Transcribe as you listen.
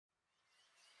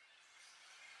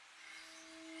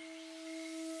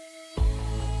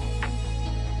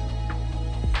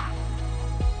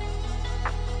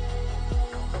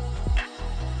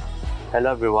Hello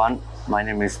everyone, my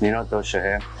name is Nino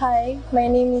Toshahe. Hi, my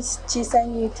name is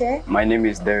Chisan Yute. My name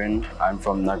is Darren. I'm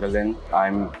from Nagaland.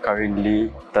 I'm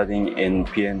currently studying in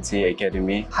P&C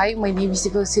Academy. Hi, my name is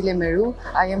Silemeru.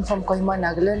 I am from Kohima,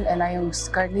 Nagaland, and I am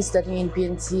currently studying in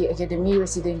P&C Academy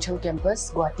Residential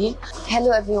Campus, Guwahati.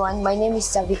 Hello everyone, my name is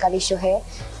Savikali Shohe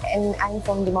and I'm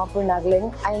from Dimapur,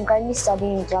 Nagaland. I am currently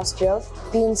studying in class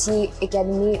 12, P&C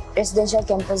Academy Residential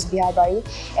Campus, Biharbari,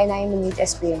 and I am a NEET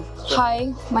aspirant.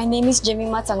 Hi, my name is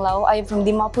Jemima Tanglao. I am from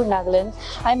Dimapur, Nagaland.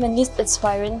 I am a NEET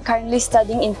aspirant currently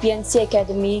studying in P&C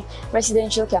Academy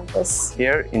Residential Campus.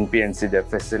 Here in P&C, the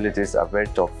facilities are very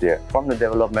top tier, from the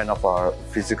development of our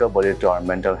physical body to our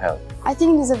mental health. I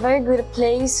think it is a very good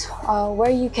place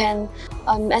where you can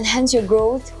enhance your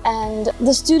growth, and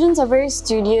the students are very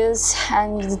studious,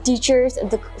 and the teachers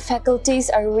and the faculties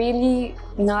are really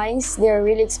nice. They are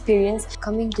really experienced.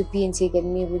 Coming to P&C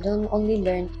Academy, we don't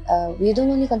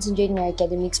only concentrate on our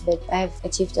academics, but I have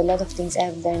achieved a lot of things. I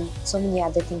have learned so many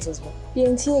other things as well.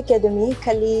 P&C Academy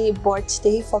kali board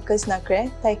stay focus na kre.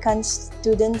 Taikan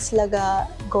students laga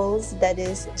goals, that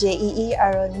is JEE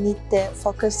aro NEET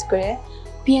focus kre.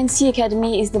 P&C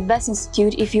Academy is the best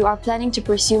institute if you are planning to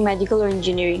pursue medical or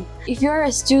engineering. If you are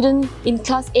a student in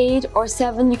class 8 or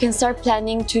 7, you can start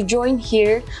planning to join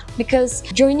here, because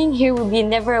joining here will be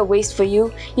never a waste for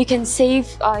you. You can save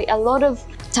a lot of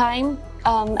time,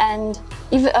 and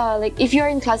if you're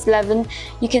in class 11,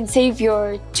 you can save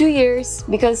your 2 years,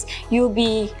 because you'll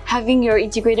be having your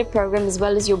integrated program as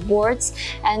well as your boards,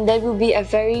 and that will be a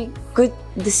very good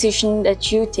decision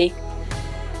that you take.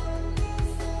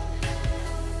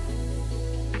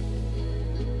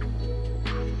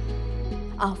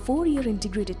 Our 4-year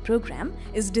integrated program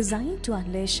is designed to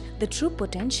unleash the true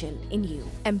potential in you,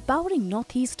 empowering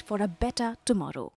Northeast for a better tomorrow.